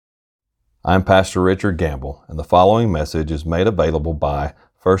I'm Pastor Richard Gamble, and the following message is made available by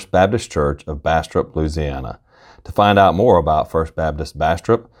First Baptist Church of Bastrop, Louisiana. To find out more about First Baptist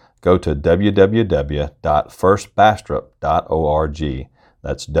Bastrop, go to www.firstbastrop.org.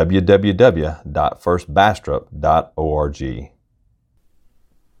 That's www.firstbastrop.org.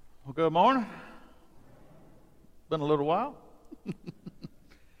 Well, good morning. Been a little while.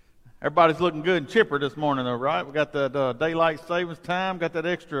 Everybody's looking good and chipper this morning, though, right? We got that daylight savings time, got that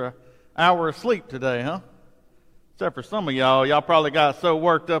extra hour of sleep today, huh? Except for some of y'all. Y'all probably got so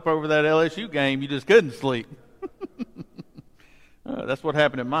worked up over that LSU game you just couldn't sleep. That's what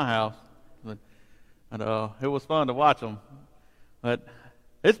happened at my house. But it was fun to watch them. But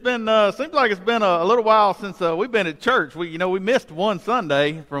it's been seems like it's been a little while since we've been at church. We missed one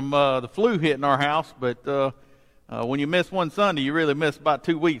Sunday from the flu hitting our house, but when you miss one Sunday, you really miss about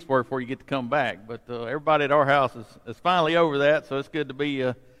 2 weeks before you get to come back. But everybody at our house is finally over that, so it's good to be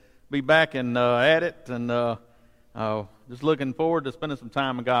back and at it, and just looking forward to spending some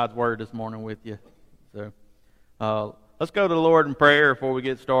time in God's Word this morning with you. So let's go to the Lord in prayer before we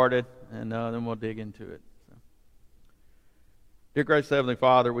get started, and then we'll dig into it. So. Dear gracious Heavenly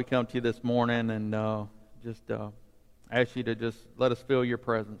Father, we come to you this morning and just ask you to just let us feel your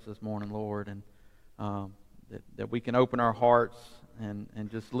presence this morning, Lord, and that we can open our hearts and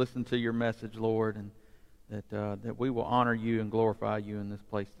just listen to your message, Lord, and that we will honor you and glorify you in this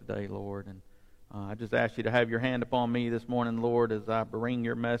place today, Lord. And I just ask you to have your hand upon me this morning, Lord, as I bring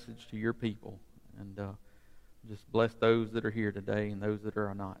your message to your people. And just bless those that are here today and those that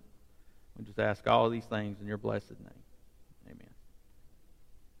are not. We just ask all of these things in your blessed name. Amen.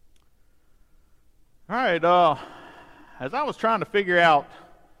 All right, as I was trying to figure out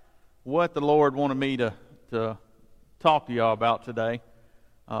what the Lord wanted me to talk to y'all about today,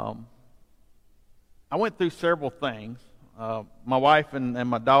 I went through several things. My wife and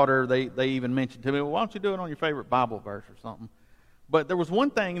my daughter, they even mentioned to me, well, why don't you do it on your favorite Bible verse or something? But there was one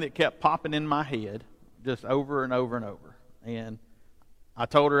thing that kept popping in my head just over and over and over. And I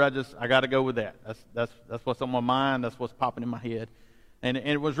told her I got to go with that. That's what's on my mind. That's what's popping in my head. And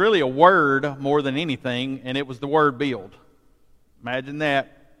it was really a word more than anything, and it was the word build. Imagine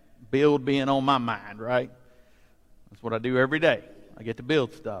that, build being on my mind, right? That's what I do every day. I get to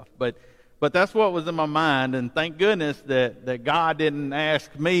build stuff. But that's what was in my mind, and thank goodness that God didn't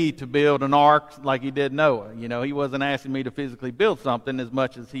ask me to build an ark like he did Noah. You know, he wasn't asking me to physically build something as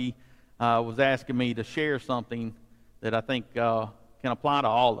much as he was asking me to share something that I think can apply to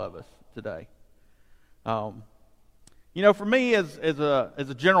all of us today. For me, as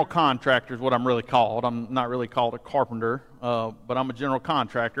a general contractor is what I'm really called. I'm not really called a carpenter, but I'm a general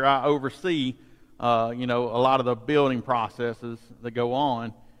contractor. I oversee a lot of the building processes that go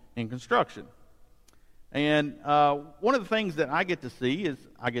on in construction. And one of the things that I get to see is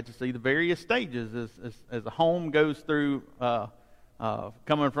the various stages as a home goes through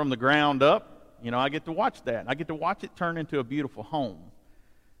coming from the ground up. I get to watch that. I get to watch it turn into a beautiful home.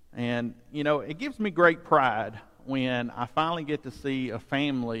 And, it gives me great pride when I finally get to see a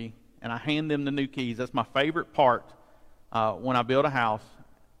family and I hand them the new keys. That's my favorite part when I build a house,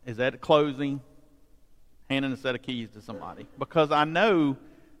 is at closing, handing a set of keys to somebody. Because I know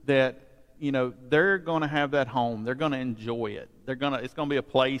that, they're going to have that home. They're going to enjoy it. It's going to be a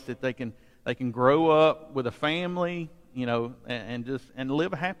place that they can grow up with a family, and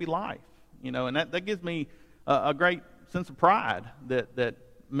live a happy life. And that gives me a great sense of pride that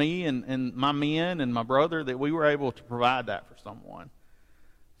me and my men and my brother, that we were able to provide that for someone.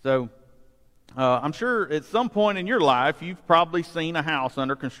 So I'm sure at some point in your life you've probably seen a house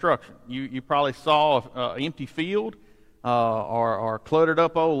under construction. You probably saw an empty field or a cluttered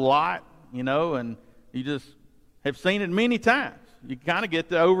up old lot, and you just have seen it many times. You kind of get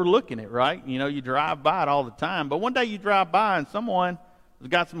to overlooking it, right? You drive by it all the time. But one day you drive by and someone has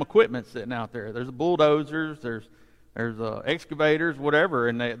got some equipment sitting out there. There's bulldozers, there's excavators, whatever,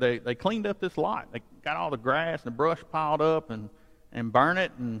 and they cleaned up this lot. They got all the grass and the brush piled up and burn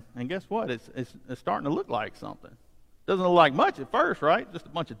it, and guess what? It's starting to look like something. Doesn't look like much at first, right? Just a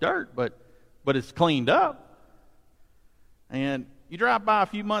bunch of dirt, but it's cleaned up. And you drive by a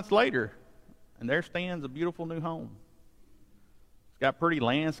few months later, and there stands a beautiful new home. It's got pretty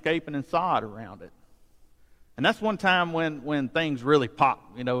landscaping and sod around it. And that's one time when things really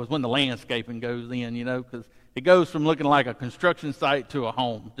pop, is when the landscaping goes in, because it goes from looking like a construction site to a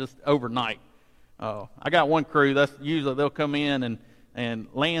home just overnight. I got one crew, that's usually they'll come in and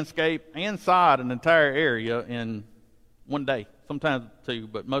landscape and sod an entire area in one day, sometimes two,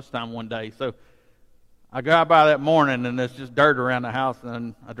 but most of the time one day. So I drive by that morning and there's just dirt around the house,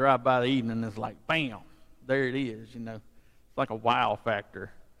 and I drive by the evening and it's like, bam, there it is, It's like a wow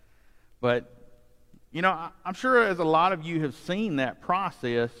factor. But, you know, I'm sure as a lot of you have seen that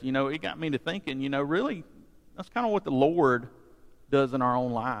process, you know, it got me to thinking, you know, really, that's kind of what the Lord does in our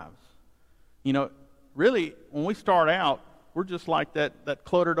own lives. You know, really, when we start out, we're just like that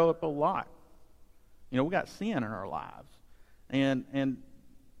cluttered up old lot. You know, we got sin in our lives. And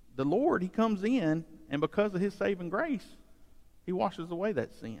the Lord, He comes in, and because of His saving grace, He washes away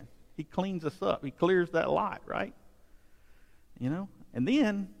that sin. He cleans us up. He clears that lot, right? You know? And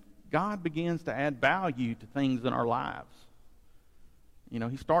then God begins to add value to things in our lives. You know,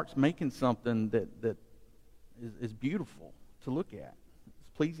 He starts making something that is beautiful to look at. It's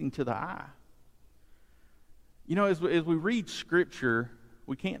pleasing to the eye. You know, as we read Scripture,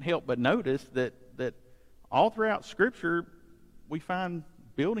 we can't help but notice that all throughout Scripture, we find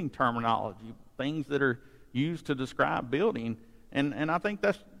building terminology, things that are used to describe building. And I think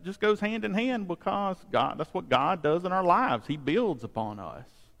that just goes hand in hand because that's what God does in our lives. He builds upon us,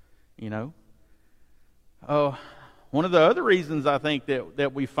 you know. One of the other reasons I think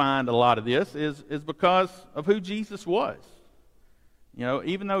that we find a lot of this is because of who Jesus was. You know,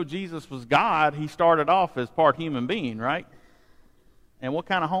 even though Jesus was God, He started off as part human being, right? And what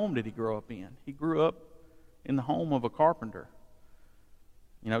kind of home did He grow up in? He grew up in the home of a carpenter.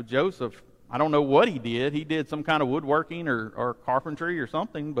 You know, Joseph, I don't know what he did. He did some kind of woodworking or carpentry or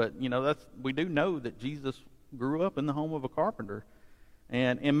something, but, you know, we do know that Jesus grew up in the home of a carpenter.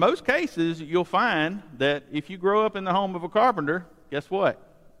 And in most cases, you'll find that if you grow up in the home of a carpenter, guess what?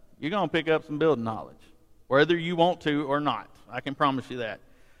 You're going to pick up some building knowledge, whether you want to or not. I can promise you that.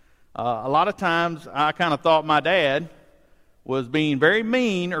 A lot of times, I kind of thought my dad was being very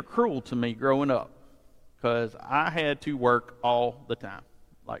mean or cruel to me growing up because I had to work all the time,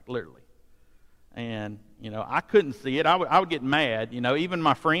 like literally. And, you know, I couldn't see it. I would get mad. You know, even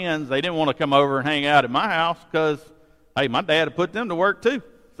my friends, they didn't want to come over and hang out at my house because, hey, my dad had put them to work too.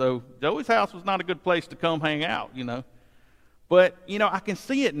 So Joey's house was not a good place to come hang out, you know. But, you know, I can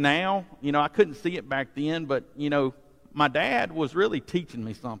see it now. You know, I couldn't see it back then, but, you know, my dad was really teaching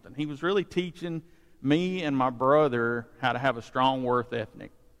me something. He was really teaching me and my brother how to have a strong work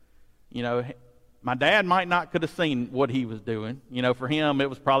ethic. You know, my dad might not could have seen what he was doing. You know, for him, it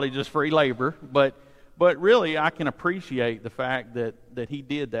was probably just free labor. But really, I can appreciate the fact that he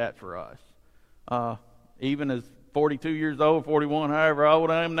did that for us. Even as 42 years old, 41, however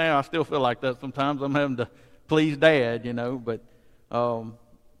old I am now, I still feel like that sometimes. I'm having to please Dad, you know. But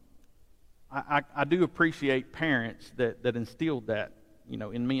I do appreciate parents that instilled that, you know,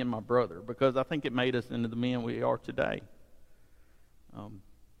 in me and my brother, because I think it made us into the men we are today.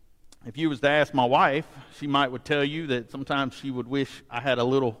 If you was to ask my wife, she would tell you that sometimes she would wish I had a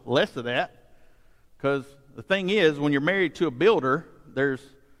little less of that, because the thing is, when you're married to a builder, there's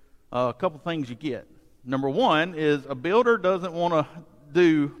a couple things you get. Number one is a builder doesn't want to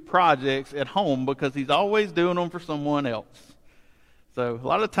do projects at home because he's always doing them for someone else. So a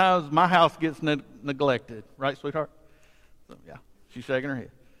lot of times my house gets neglected, right, sweetheart? So yeah, she's shaking her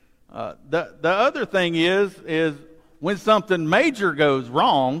head. The other thing is when something major goes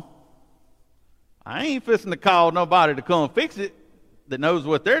wrong, I ain't fixing to call nobody to come fix it that knows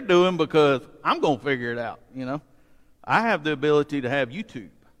what they're doing, because I'm going to figure it out, you know. I have the ability to have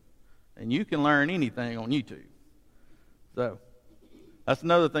YouTube, and you can learn anything on YouTube. So that's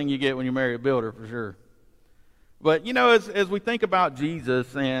another thing you get when you marry a builder, for sure. But, you know, as we think about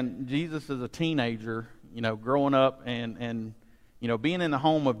Jesus, and Jesus as a teenager, you know, growing up and you know, being in the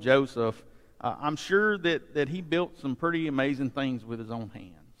home of Joseph, I'm sure that he built some pretty amazing things with his own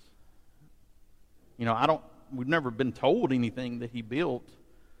hands. You know, we've never been told anything that he built,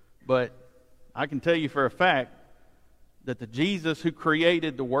 but I can tell you for a fact that the Jesus who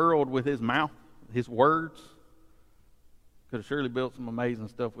created the world with his mouth, his words, could have surely built some amazing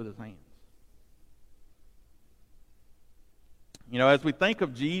stuff with his hands. You know, as we think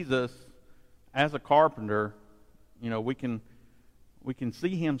of Jesus as a carpenter, you know, we can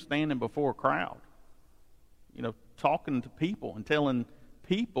see him standing before a crowd, you know, talking to people and telling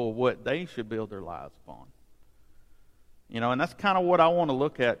people what they should build their lives upon. You know, and that's kind of what I want to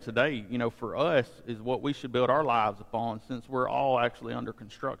look at today, you know, for us, is what we should build our lives upon, since we're all actually under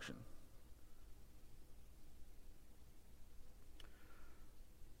construction.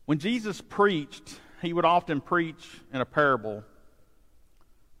 When Jesus preached, he would often preach in a parable.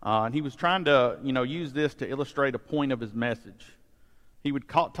 And he was trying to, you know, use this to illustrate a point of his message. He would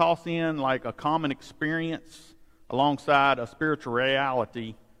toss in like a common experience alongside a spiritual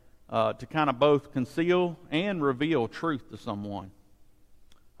reality to kind of both conceal and reveal truth to someone.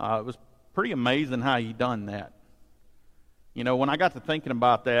 It was pretty amazing how he done that. You know, when I got to thinking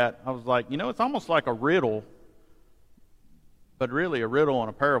about that, I was like, you know, it's almost like a riddle, But really, a riddle and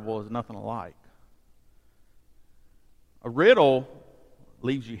a parable is nothing alike. A riddle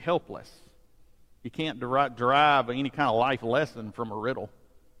leaves you helpless. You can't derive any kind of life lesson from a riddle.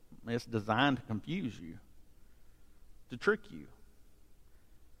 It's designed to confuse you, to trick you.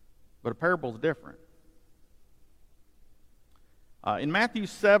 But a parable is different. In Matthew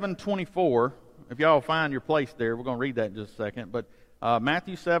 7:24, if y'all find your place there, we're going to read that in just a second. But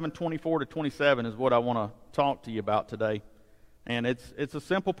Matthew 7:24 to 27 is what I want to talk to you about today. And it's a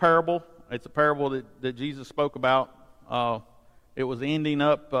simple parable. It's a parable that Jesus spoke about. It was ending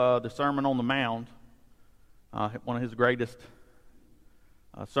up the Sermon on the Mount, one of his greatest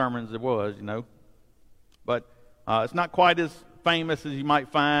sermons there was, But it's not quite as famous as you might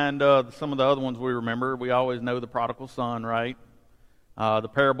find some of the other ones we remember. We always know the prodigal son, right? The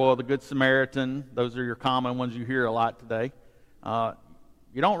parable of the Good Samaritan. Those are your common ones you hear a lot today.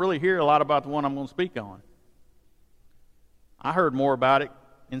 You don't really hear a lot about the one I'm going to speak on. I heard more about it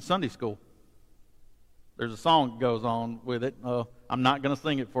in Sunday school. There's a song that goes on with it. I'm not going to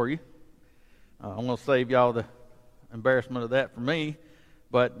sing it for you. I'm going to save y'all the embarrassment of that for me.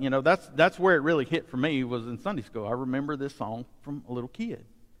 But, that's where it really hit for me, was in Sunday school. I remember this song from a little kid.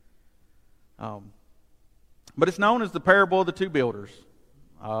 But it's known as the parable of the two builders.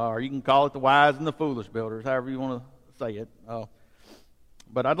 Or you can call it the wise and the foolish builders, however you want to say it.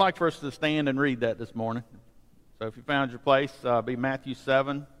 But I'd like for us to stand and read that this morning. So if you found your place, be Matthew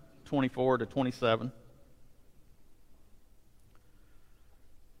 7:24 to 27.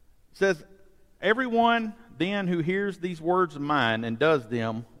 It says, "Everyone then who hears these words of mine and does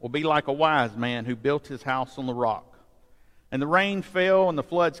them will be like a wise man who built his house on the rock. And the rain fell, and the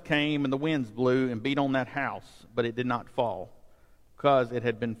floods came, and the winds blew and beat on that house, but it did not fall, because it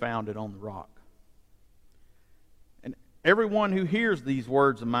had been founded on the rock. And everyone who hears these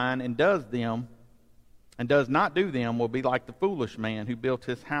words of mine and does them, and does not do them, will be like the foolish man who built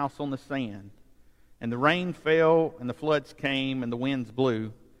his house on the sand. And the rain fell, and the floods came, and the winds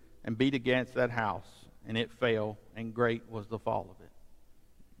blew and beat against that house, and it fell, and great was the fall of it."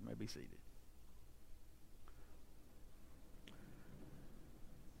 You may be seated.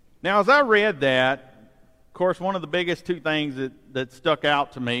 Now, as I read that, of course, one of the biggest two things that stuck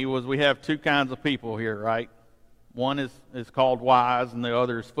out to me was we have two kinds of people here, right? One is called wise, and the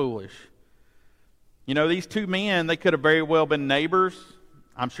other is foolish. These two men, they could have very well been neighbors.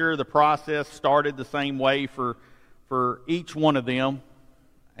 I'm sure the process started the same way for each one of them,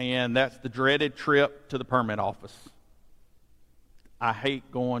 and that's the dreaded trip to the permit office. I hate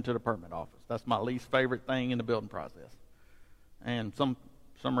going to the permit office. That's my least favorite thing in the building process. And some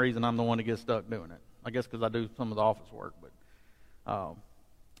reason I'm the one that gets stuck doing it. I guess because I do some of the office work. But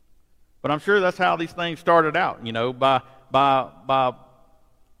I'm sure that's how these things started out, by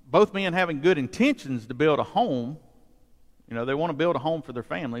both men having good intentions to build a home. They want to build a home for their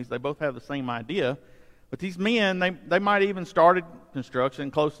families. They both have the same idea. But these men, they might even started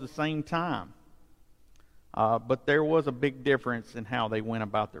construction close to the same time. But there was a big difference in how they went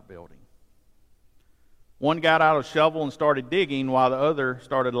about their building. One got out a shovel and started digging, while the other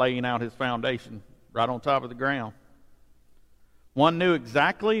started laying out his foundation right on top of the ground. One knew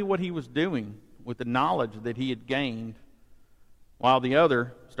exactly what he was doing with the knowledge that he had gained, while the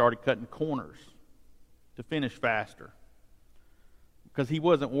other started cutting corners to finish faster, because he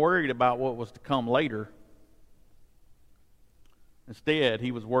wasn't worried about what was to come later. Instead,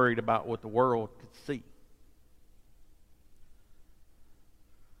 he was worried about what the world could see.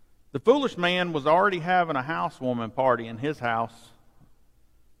 The foolish man was already having a housewarming party in his house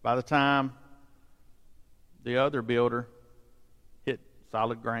by the time the other builder hit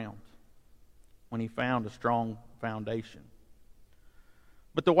solid ground, when he found a strong foundation.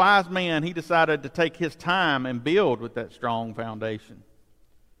 But the wise man, he decided to take his time and build with that strong foundation.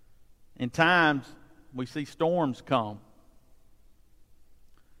 In times, we see storms come,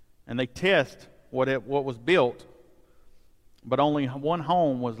 and they test what was built, but only one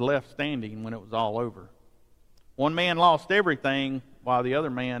home was left standing when it was all over. One man lost everything, while the other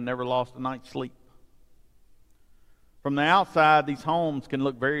man never lost a night's sleep. From the outside, these homes can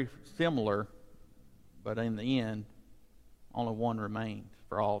look very similar, but in the end, only one remained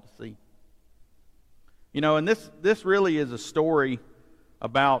for all to see. And this really is a story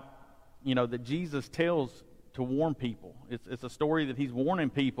about, that Jesus tells to warn people. It's a story that he's warning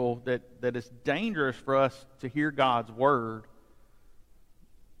people that it's dangerous for us to hear God's word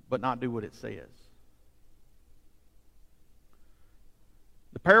but not do what it says.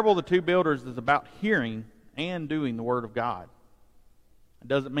 The parable of the two builders is about hearing and doing the word of God. It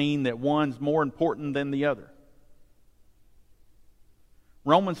doesn't mean that one's more important than the other.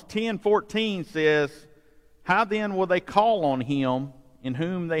 Romans 10:14 says how then will they call on him in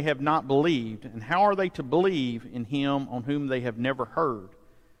whom they have not believed? And how are they to believe in him on whom they have never heard?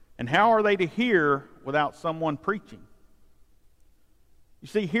 And how are they to hear without someone preaching? You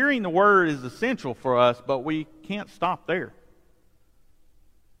see, hearing the word is essential for us, but we can't stop there.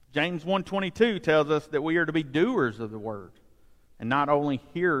 James 1:22 tells us that we are to be doers of the word, and not only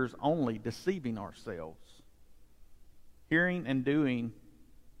hearers only, deceiving ourselves. Hearing and doing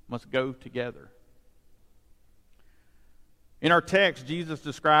must go together. In our text, Jesus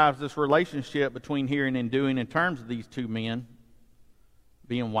describes this relationship between hearing and doing in terms of these two men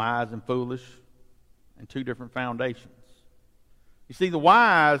being wise and foolish, and two different foundations. You see, the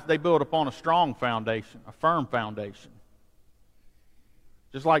wise, they build upon a strong foundation, a firm foundation.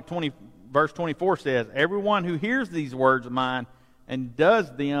 Just like verse 24 says, everyone who hears these words of mine and does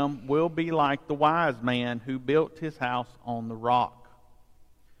them will be like the wise man who built his house on the rock.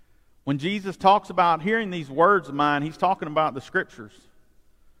 When Jesus talks about hearing these words of mine, he's talking about the Scriptures.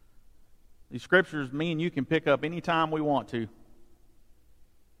 These Scriptures, me and you can pick up anytime we want to.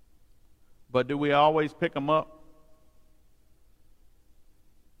 But do we always pick them up?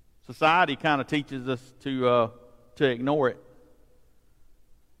 Society kind of teaches us to ignore it.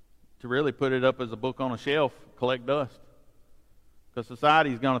 To really put it up as a book on a shelf, collect dust. Because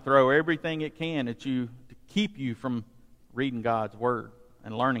society is going to throw everything it can at you to keep you from reading God's Word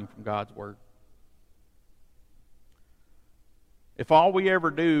and learning from God's Word. If all we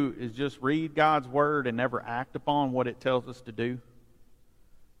ever do is just read God's Word and never act upon what it tells us to do,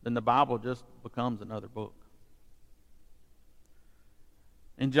 then the Bible just becomes another book.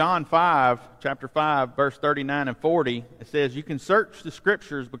 In John 5, chapter 5, verse 39 and 40, it says, you can search the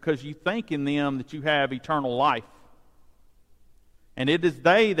Scriptures because you think in them that you have eternal life. And it is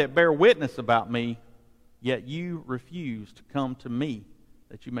they that bear witness about me, yet you refuse to come to me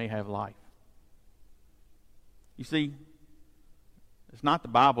that you may have life. You see, it's not the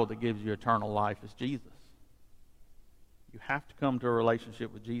Bible that gives you eternal life, it's Jesus. You have to come to a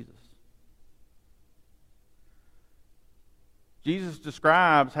relationship with Jesus. Jesus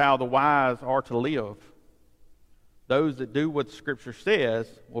describes how the wise are to live. Those that do what the Scripture says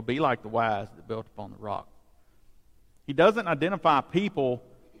will be like the wise that built upon the rock. He doesn't identify people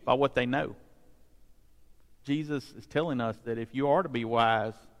by what they know. Jesus is telling us that if you are to be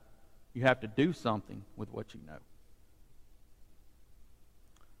wise, you have to do something with what you know.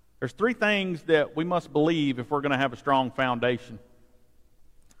 There's three things that we must believe if we're going to have a strong foundation.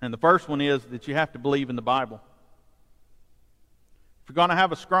 And the first one is that you have to believe in the Bible. If you're going to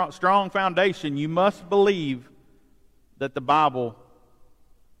have a strong foundation, you must believe that the Bible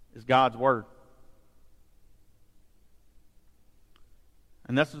is God's Word.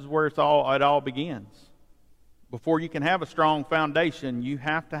 And this is where it all begins. Before you can have a strong foundation, you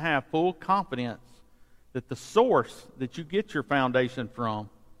have to have full confidence that the source that you get your foundation from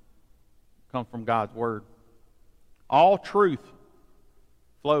comes from God's Word. All truth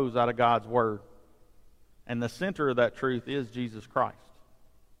flows out of God's Word. And the center of that truth is Jesus Christ.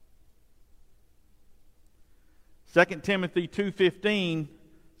 2 Timothy 2:15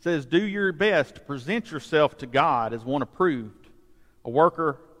 says, do your best to present yourself to God as one approved, a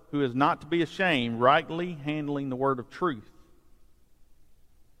worker who is not to be ashamed, rightly handling the word of truth.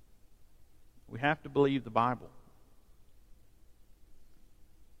 We have to believe the Bible.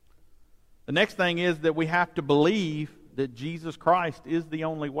 The next thing is that we have to believe that Jesus Christ is the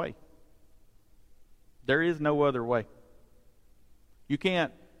only way. There is no other way. You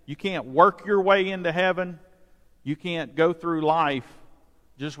can't work your way into heaven. You can't go through life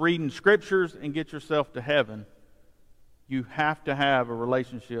just reading Scriptures and get yourself to heaven. You have to have a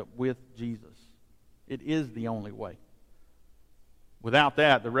relationship with Jesus. It is the only way. Without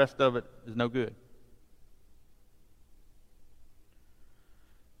that, the rest of it is no good.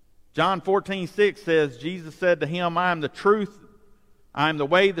 John 14:6 says, Jesus said to him, I am the truth, I am the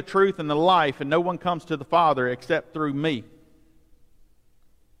way, the truth, and the life, and no one comes to the Father except through me.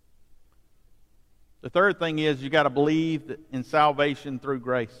 The third thing is you got to believe in salvation through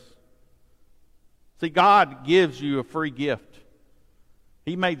grace. See, God gives you a free gift.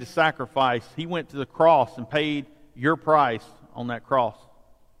 He made the sacrifice. He went to the cross and paid your price on that cross.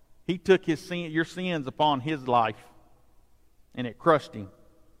 He took your sins upon His life, and it crushed Him.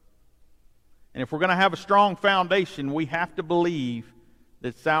 And if we're going to have a strong foundation, we have to believe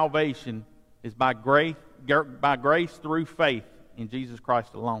that salvation is by grace through faith in Jesus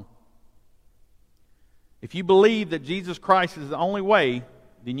Christ alone. If you believe that Jesus Christ is the only way,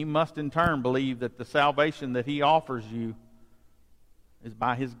 then you must in turn believe that the salvation that He offers you is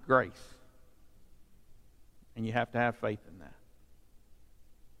by His grace. And you have to have faith in that.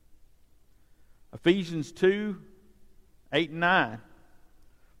 Ephesians 2:8 and 9.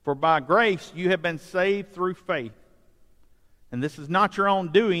 For by grace you have been saved through faith. And this is not your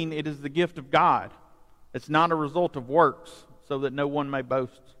own doing, it is the gift of God. It's not a result of works, so that no one may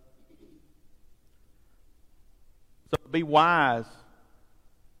boast. So to be wise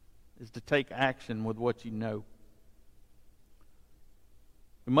is to take action with what you know.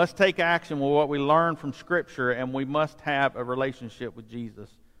 We must take action with what we learn from Scripture, and we must have a relationship with Jesus,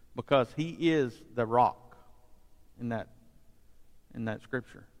 because He is the rock in that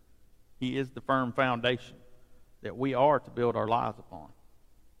Scripture. He is the firm foundation that we are to build our lives upon.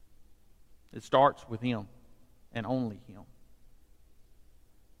 It starts with Him and only Him.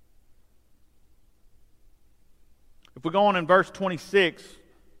 If we go on in verse 26,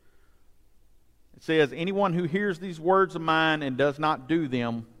 it says, anyone who hears these words of mine and does not do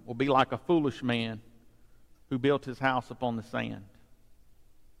them will be like a foolish man who built his house upon the sand.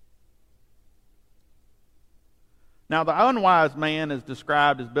 Now, the unwise man is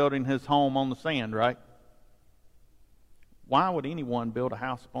described as building his home on the sand, right? Why would anyone build a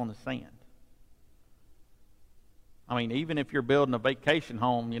house upon the sand? I mean, even if you're building a vacation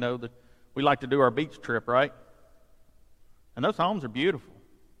home, we like to do our beach trip, right? And those homes are beautiful.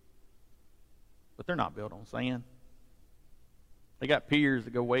 But they're not built on sand. They got piers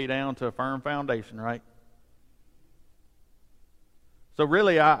that go way down to a firm foundation, right? So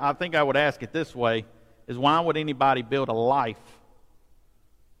really, I think I would ask it this way, is why would anybody build a life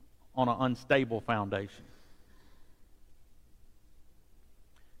on an unstable foundation?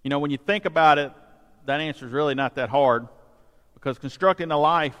 When you think about it, that answer is really not that hard, because constructing a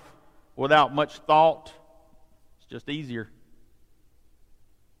life without much thought is just easier.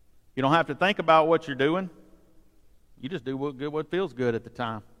 You don't have to think about what you're doing. You just do what feels good at the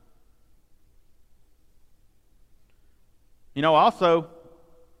time. Also,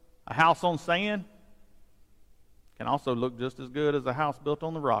 a house on sand can also look just as good as a house built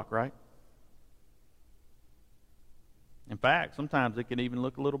on the rock, right? In fact, sometimes it can even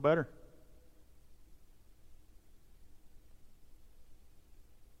look a little better.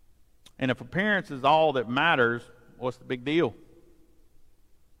 And if appearance is all that matters, what's the big deal?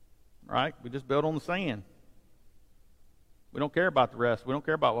 Right? We just build on the sand. We don't care about the rest. We don't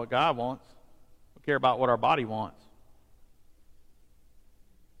care about what God wants. We care about what our body wants.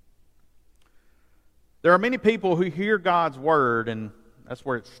 There are many people who hear God's word, and that's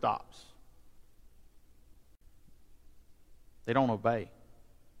where it stops. They don't obey.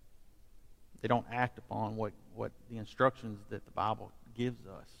 They don't act upon what the instructions that the Bible gives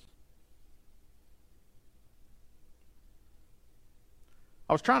us.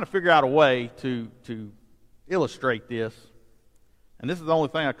 I was trying to figure out a way to illustrate this, and this is the only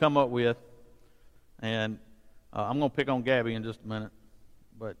thing I come up with, and I'm going to pick on Gabby in just a minute,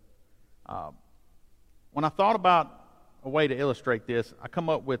 but when I thought about a way to illustrate this, I come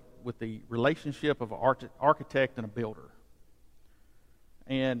up with the relationship of an architect and a builder.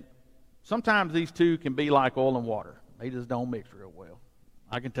 And sometimes these two can be like oil and water. They just don't mix real well.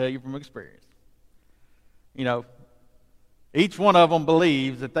 I can tell you from experience. Each one of them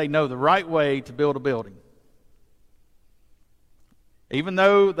believes that they know the right way to build a building. Even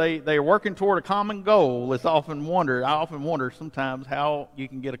though they are working toward a common goal, I often wonder sometimes how you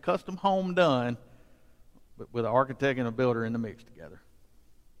can get a custom home done with an architect and a builder in the mix together.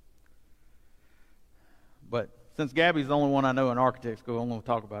 But since Gabby's the only one I know in architect school, I'm going to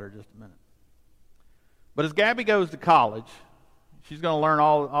talk about her in just a minute. But as Gabby goes to college, she's going to learn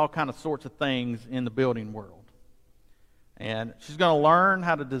all kind of sorts of things in the building world. And she's going to learn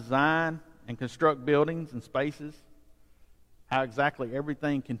how to design and construct buildings and spaces, how exactly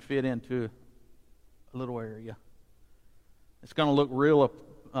everything can fit into a little area. It's going to look real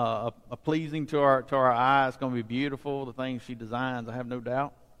pleasing to our eyes. It's going to be beautiful, the things she designs, I have no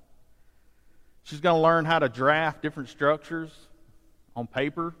doubt. She's going to learn how to draft different structures on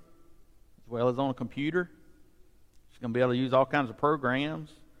paper as well as on a computer. She's going to be able to use all kinds of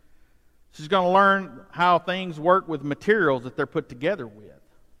programs. She's going to learn how things work with materials that they're put together with.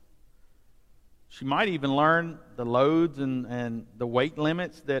 She might even learn the loads and the weight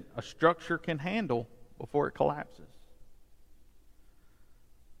limits that a structure can handle before it collapses.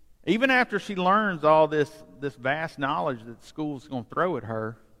 Even after she learns all this vast knowledge that school's going to throw at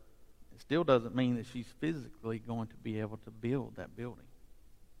her, it still doesn't mean that she's physically going to be able to build that building.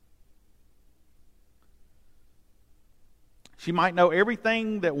 She might know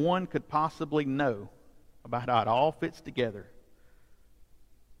everything that one could possibly know about how it all fits together,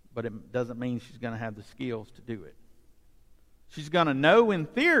 but it doesn't mean she's going to have the skills to do it. She's going to know in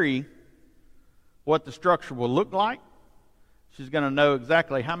theory what the structure will look like. She's going to know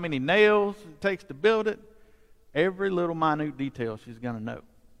exactly how many nails it takes to build it. Every little minute detail she's going to know.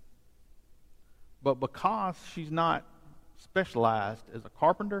 But because she's not specialized as a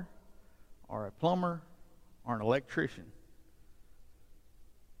carpenter or a plumber or an electrician,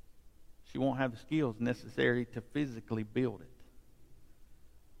 she won't have the skills necessary to physically build it.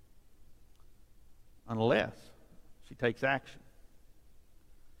 Unless she takes action.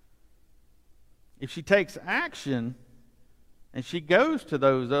 If she takes action and she goes to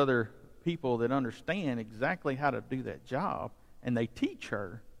those other people that understand exactly how to do that job and they teach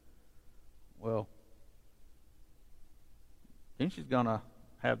her, well, then she's going to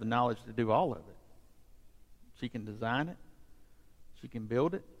have the knowledge to do all of it. She can design it. She can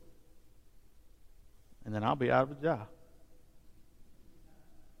build it. And then I'll be out of a job.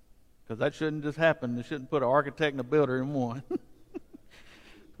 Because that shouldn't just happen. They shouldn't put an architect and a builder in one.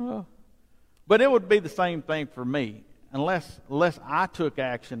 But it would be the same thing for me. Unless I took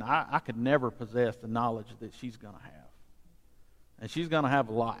action, I could never possess the knowledge that she's going to have. And she's going to have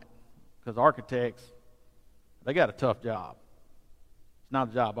a lot. Because architects, they got a tough job. It's not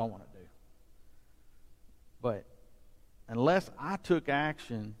a job I want to do. But unless I took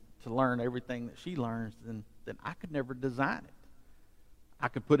action to learn everything that she learns, then I could never design it. I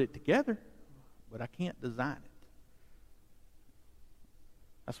could put it together, but I can't design it.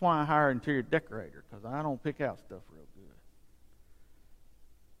 That's why I hire an interior decorator, because I don't pick out stuff real good.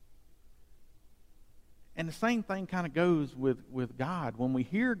 And the same thing kind of goes with God. When we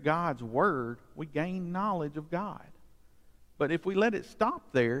hear God's word, we gain knowledge of God. But if we let it stop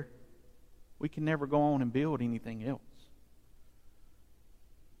there, we can never go on and build anything else.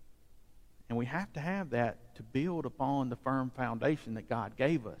 And we have to have that to build upon the firm foundation that God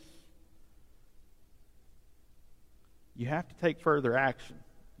gave us. You have to take further action.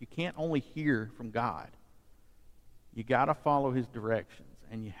 You can't only hear from God. You got to follow His directions,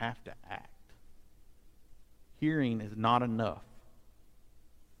 and you have to act. Hearing is not enough.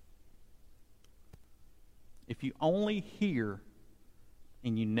 If you only hear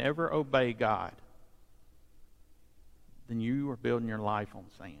and you never obey God, then you are building your life on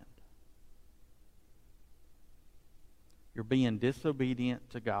sand. You're being disobedient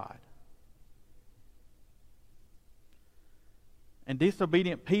to God. And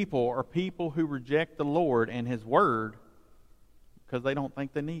disobedient people are people who reject the Lord and His Word because they don't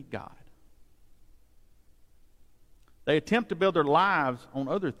think they need God. They attempt to build their lives on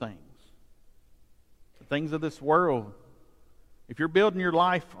other things. The things of this world. If you're building your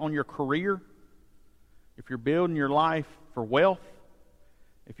life on your career, if you're building your life for wealth,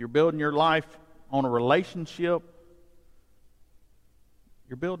 if you're building your life on a relationship,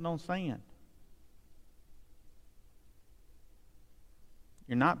 you're building on sand.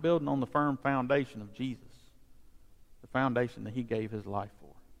 You're not building on the firm foundation of Jesus, the foundation that He gave His life for.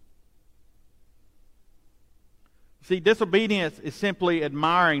 See, disobedience is simply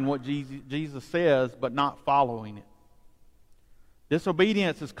admiring what Jesus says, but not following it.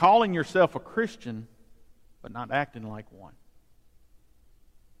 Disobedience is calling yourself a Christian, but not acting like one.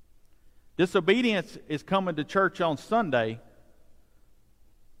 Disobedience is coming to church on Sunday,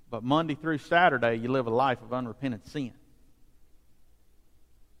 but Monday through Saturday you live a life of unrepentant sin.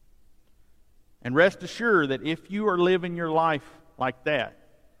 And rest assured that if you are living your life like that,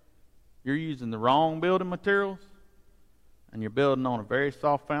 you're using the wrong building materials, and you're building on a very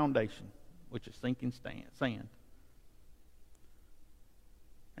soft foundation, which is sinking sand.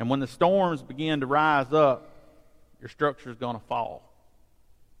 And when the storms begin to rise up, your structure is going to fall.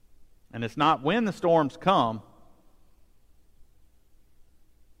 And it's not when the storms come.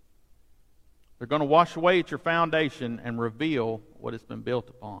 They're going to wash away at your foundation and reveal what it's been built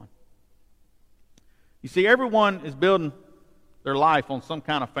upon. You see, everyone is building their life on some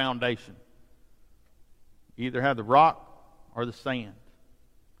kind of foundation. You either have the rock or the sand.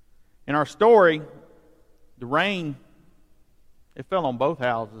 In our story, the rain, it fell on both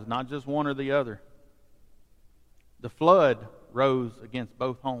houses, not just one or the other. The flood rose against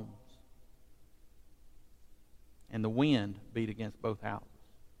both homes. And the wind beat against both houses.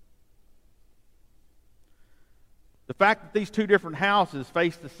 The fact that these two different houses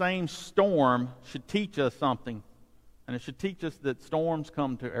face the same storm should teach us something. And it should teach us that storms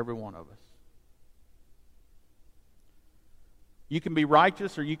come to every one of us. You can be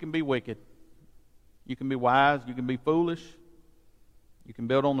righteous or you can be wicked. You can be wise, you can be foolish. You can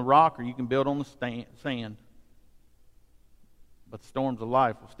build on the rock or you can build on the sand. But the storms of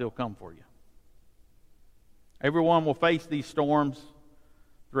life will still come for you. Everyone will face these storms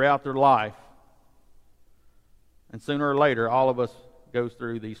throughout their life. And sooner or later, all of us go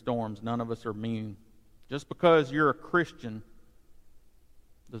through these storms. None of us are immune. Just because you're a Christian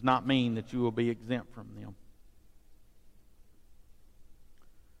does not mean that you will be exempt from them.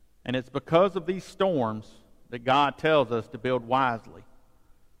 And it's because of these storms that God tells us to build wisely,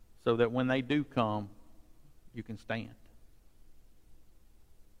 so that when they do come, you can stand.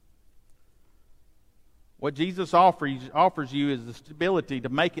 What Jesus offers you is the stability to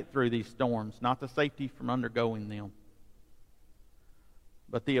make it through these storms, not the safety from undergoing them,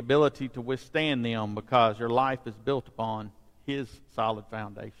 but the ability to withstand them because your life is built upon His solid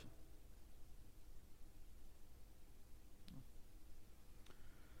foundation.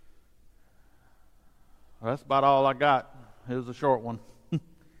 Well, that's about all I got. It was a short one.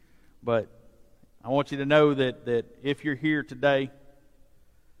 But I want you to know that if you're here today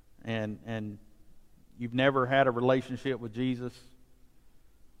and you've never had a relationship with Jesus,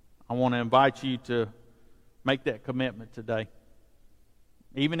 I want to invite you to make that commitment today.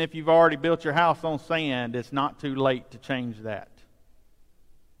 Even if you've already built your house on sand, it's not too late to change that.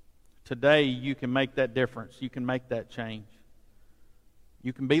 Today, you can make that difference. You can make that change.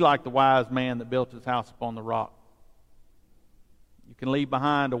 You can be like the wise man that built his house upon the rock. You can leave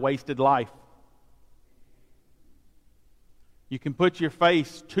behind a wasted life. You can put your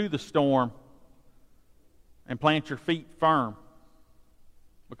face to the storm and plant your feet firm.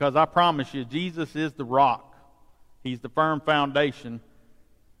 Because I promise you, Jesus is the rock. He's the firm foundation.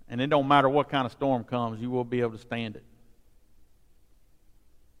 And it don't matter what kind of storm comes, you will be able to stand it.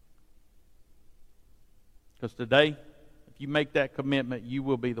 Because today, if you make that commitment, you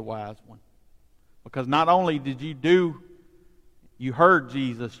will be the wise one. Because not only did you heard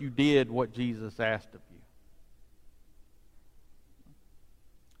Jesus, you did what Jesus asked of you.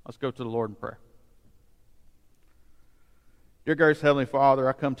 Let's go to the Lord in prayer. Dear gracious Heavenly Father,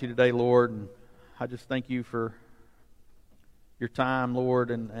 I come to you today, Lord, and I just thank you for your time, Lord,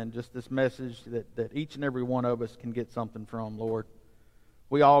 and just this message that each and every one of us can get something from, Lord.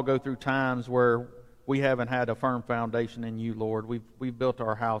 We all go through times where we haven't had a firm foundation in you, Lord. We've built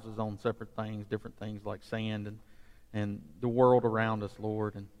our houses on separate things, different things like sand and the world around us,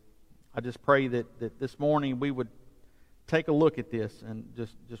 Lord. And I just pray that this morning we would take a look at this and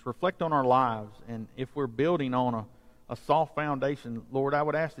just reflect on our lives. And if we're building on a soft foundation, Lord, I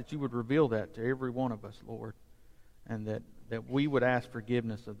would ask that you would reveal that to every one of us, Lord. And that we would ask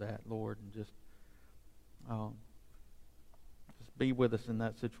forgiveness of that, Lord. And just be with us in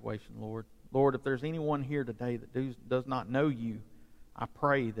that situation, Lord. Lord, if there's anyone here today that does not know you, I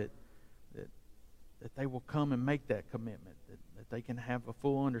pray that they will come and make that commitment, that they can have a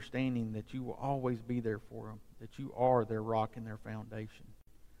full understanding that you will always be there for them, that you are their rock and their foundation.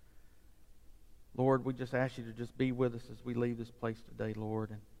 Lord, we just ask you to just be with us as we leave this place today,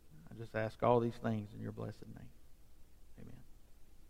 Lord, and I just ask all these things in your blessed name.